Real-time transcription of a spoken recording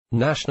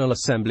National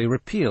Assembly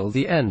repeal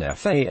the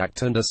NFA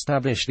Act and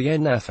establish the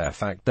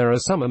NFF Act. There are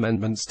some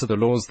amendments to the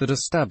laws that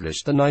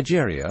establish the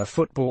Nigeria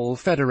Football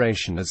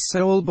Federation as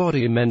sole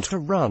body meant to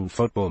run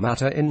football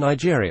matter in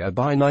Nigeria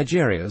by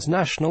Nigeria's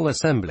National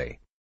Assembly.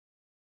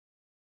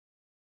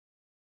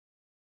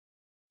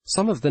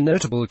 Some of the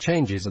notable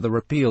changes are the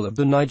repeal of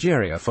the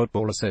Nigeria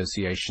Football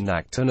Association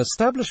Act and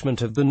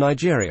establishment of the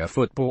Nigeria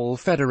Football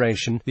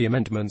Federation. The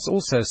amendments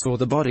also saw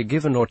the body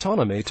given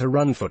autonomy to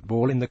run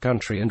football in the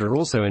country and are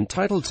also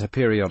entitled to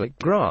periodic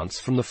grants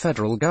from the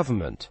federal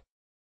government.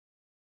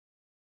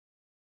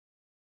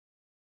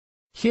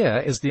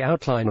 Here is the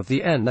outline of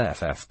the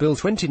NFF Bill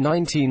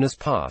 2019 as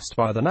passed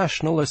by the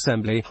National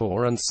Assembly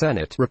and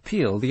Senate.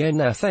 Repeal the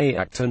NFA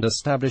Act and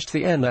established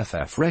the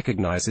NFF.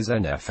 Recognizes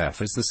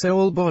NFF as the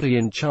sole body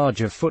in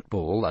charge of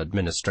football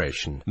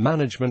administration,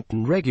 management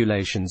and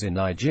regulations in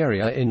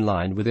Nigeria in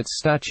line with its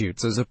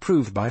statutes as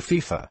approved by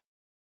FIFA.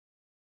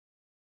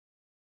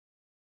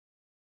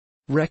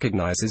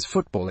 Recognizes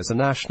football as a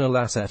national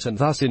asset and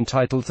thus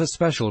entitled to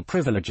special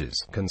privileges,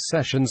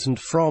 concessions and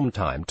from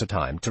time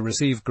to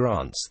receive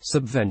grants,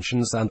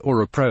 subventions and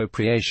or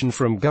appropriation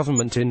from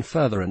government in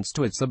furtherance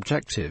to its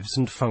objectives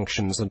and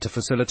functions and to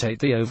facilitate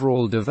the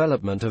overall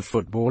development of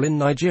football in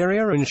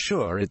Nigeria and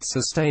ensure its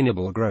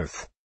sustainable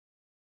growth.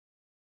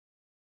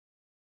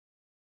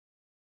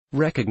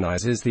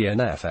 Recognizes the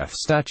NFF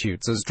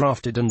statutes as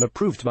drafted and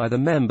approved by the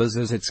members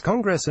as its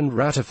Congress and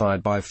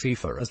ratified by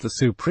FIFA as the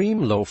supreme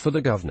law for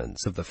the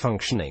governance of the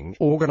functioning,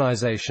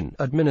 organization,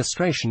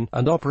 administration,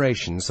 and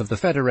operations of the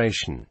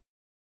Federation.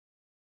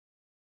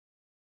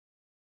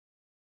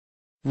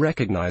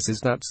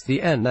 Recognizes that the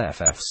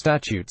NFF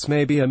statutes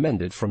may be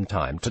amended from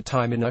time to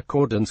time in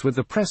accordance with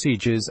the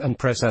procedures and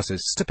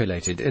processes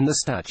stipulated in the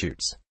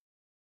statutes.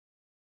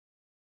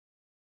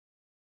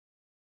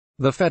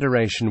 The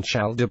Federation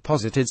shall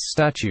deposit its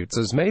statutes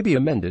as may be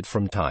amended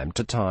from time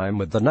to time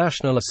with the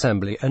National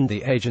Assembly and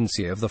the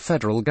agency of the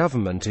federal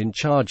government in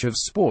charge of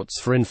sports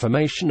for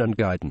information and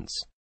guidance.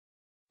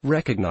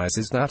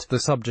 Recognizes that the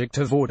subject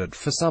of audit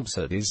for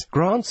subsidies,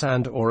 grants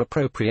and or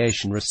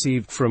appropriation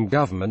received from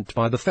government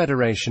by the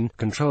Federation,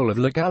 control of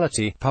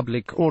legality,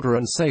 public order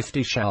and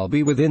safety shall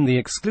be within the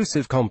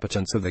exclusive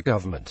competence of the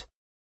government.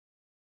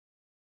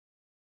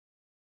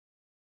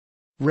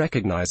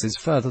 Recognizes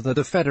further that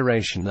the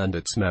Federation and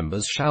its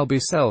members shall be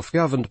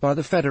self-governed by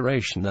the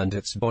Federation and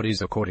its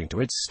bodies according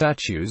to its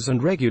statutes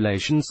and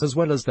regulations as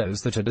well as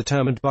those that are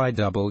determined by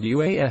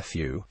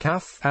WAFU,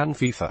 CAF, and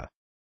FIFA.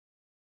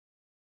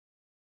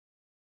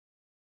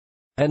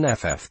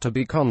 NFF to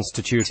be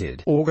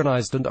constituted,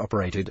 organized and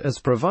operated as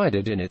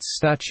provided in its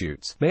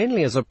statutes,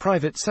 mainly as a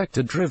private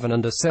sector-driven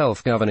and a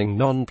self-governing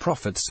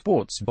non-profit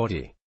sports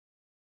body.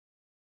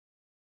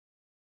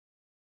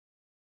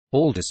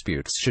 All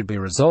disputes should be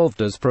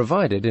resolved as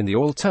provided in the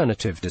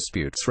alternative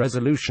disputes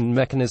resolution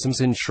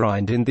mechanisms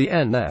enshrined in the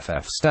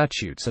NFF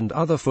statutes and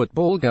other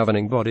football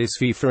governing bodies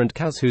FIFA and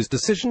CAS whose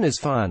decision is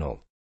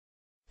final.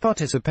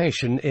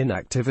 Participation in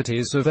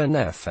activities of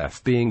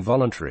NFF being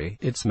voluntary,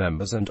 its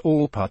members and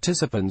all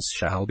participants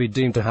shall be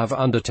deemed to have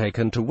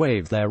undertaken to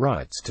waive their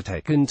rights to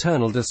take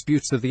internal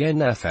disputes of the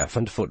NFF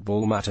and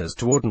football matters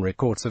to ordinary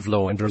courts of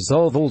law and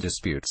resolve all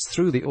disputes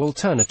through the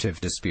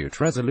alternative dispute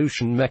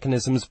resolution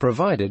mechanisms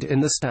provided in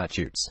the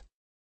statutes.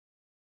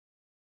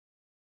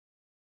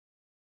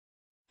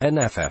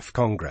 NFF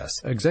Congress,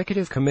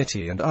 Executive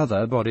Committee and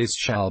other bodies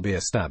shall be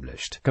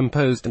established,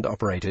 composed and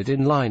operated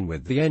in line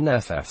with the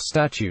NFF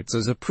statutes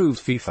as approved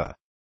FIFA.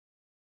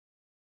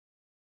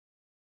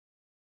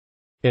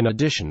 In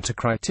addition to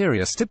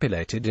criteria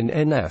stipulated in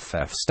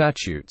NFF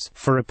statutes,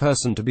 for a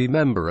person to be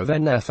member of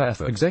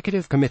NFF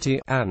Executive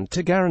Committee, and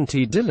to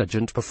guarantee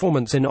diligent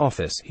performance in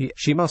office,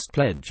 she must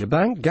pledge a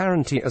bank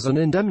guarantee as an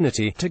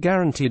indemnity, to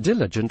guarantee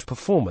diligent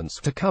performance,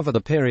 to cover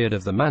the period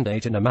of the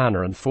mandate in a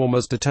manner and form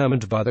as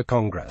determined by the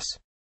Congress.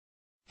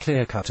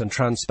 Clear-cut and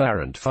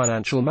transparent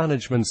financial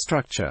management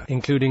structure,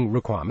 including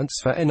requirements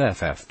for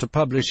NFF to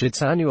publish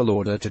its annual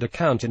audited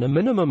account in a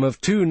minimum of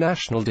 2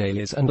 national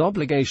dailies and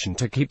obligation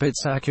to keep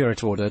its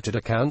accurate audited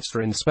accounts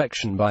for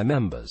inspection by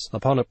members,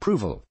 upon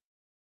approval.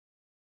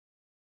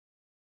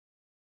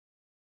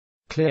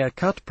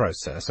 Clear-cut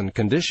process and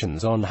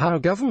conditions on how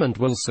government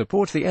will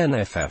support the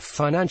NFF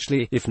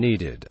financially, if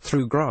needed,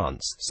 through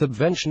grants,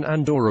 subvention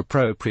and or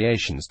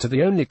appropriations to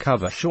the only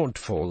cover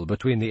shortfall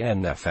between the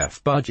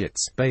NFF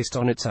budgets, based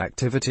on its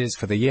activities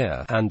for the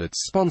year, and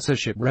its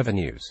sponsorship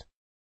revenues.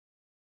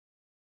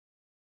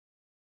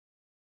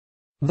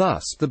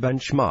 Thus, the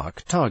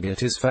benchmark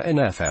target is for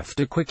NFF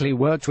to quickly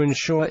work to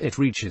ensure it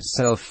reaches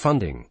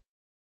self-funding.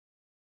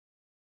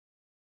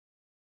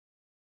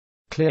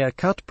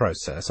 Clear-cut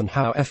process on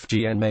how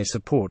FGN may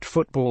support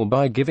football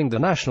by giving the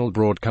national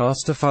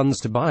broadcaster funds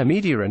to buy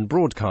media and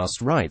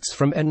broadcast rights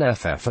from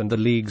NFF and the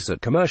leagues at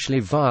commercially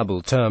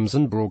viable terms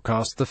and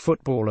broadcast the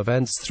football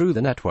events through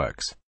the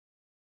networks.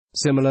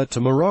 Similar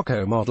to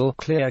Morocco model,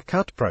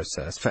 clear-cut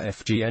process for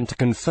FGN to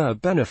confer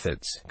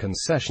benefits,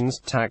 concessions,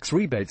 tax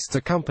rebates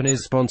to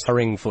companies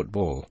sponsoring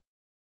football.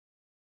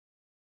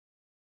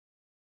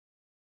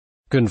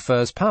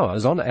 confers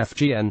powers on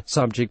FGN,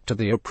 subject to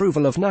the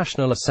approval of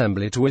National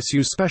Assembly, to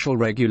issue special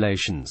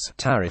regulations,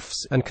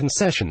 tariffs, and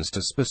concessions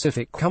to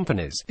specific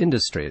companies,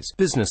 industries,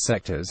 business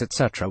sectors,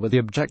 etc., with the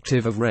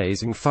objective of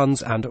raising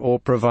funds and/or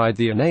provide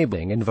the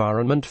enabling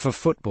environment for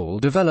football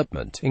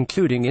development,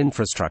 including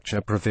infrastructure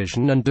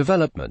provision and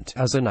development,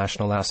 as a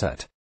national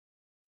asset.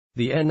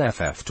 The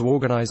NFF to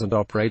organize and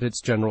operate its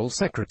General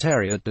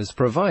Secretariat as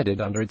provided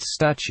under its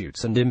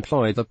statutes and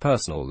employ the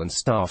personnel and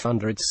staff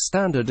under its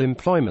standard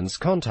employments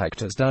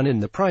contract as done in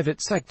the private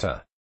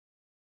sector.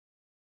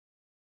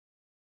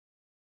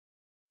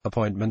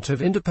 Appointment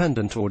of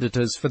independent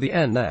auditors for the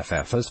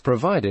NFF as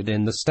provided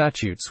in the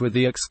statutes with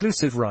the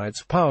exclusive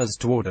rights, powers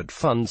to audit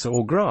funds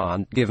or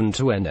grant given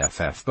to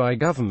NFF by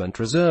government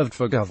reserved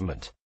for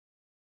government.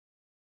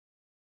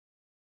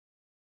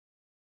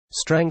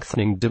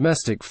 Strengthening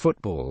domestic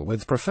football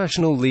with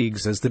professional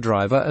leagues as the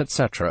driver,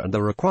 etc., and the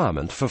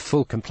requirement for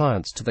full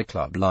compliance to the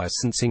club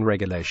licensing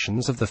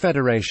regulations of the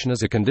federation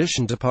as a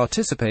condition to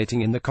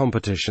participating in the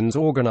competitions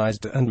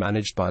organized and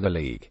managed by the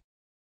league.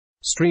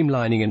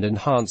 Streamlining and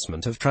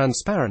enhancement of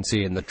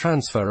transparency in the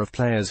transfer of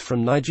players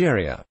from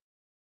Nigeria.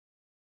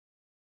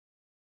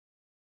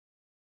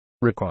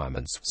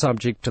 Requirements,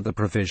 subject to the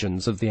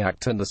provisions of the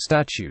Act and the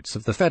statutes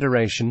of the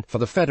Federation, for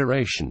the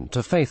Federation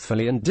to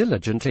faithfully and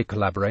diligently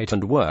collaborate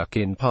and work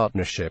in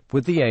partnership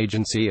with the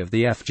agency of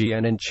the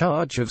FGN in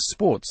charge of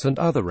sports and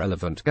other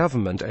relevant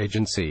government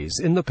agencies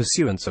in the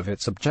pursuance of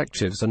its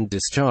objectives and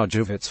discharge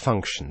of its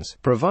functions,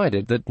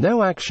 provided that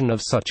no action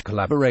of such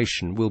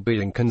collaboration will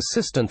be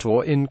inconsistent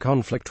or in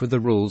conflict with the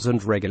rules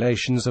and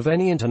regulations of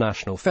any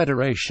international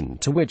federation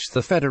to which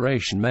the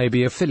Federation may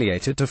be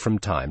affiliated to from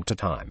time to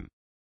time.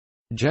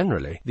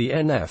 Generally, the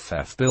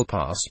NFF bill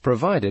passed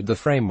provided the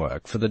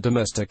framework for the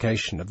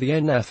domestication of the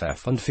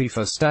NFF and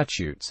FIFA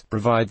statutes,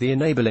 provide the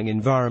enabling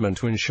environment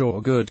to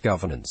ensure good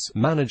governance,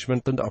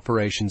 management and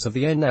operations of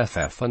the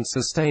NFF and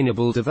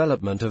sustainable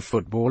development of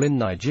football in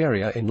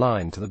Nigeria in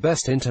line to the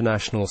best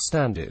international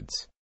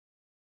standards.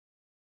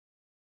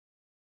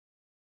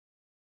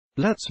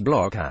 Let's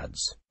block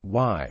ads.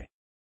 Why?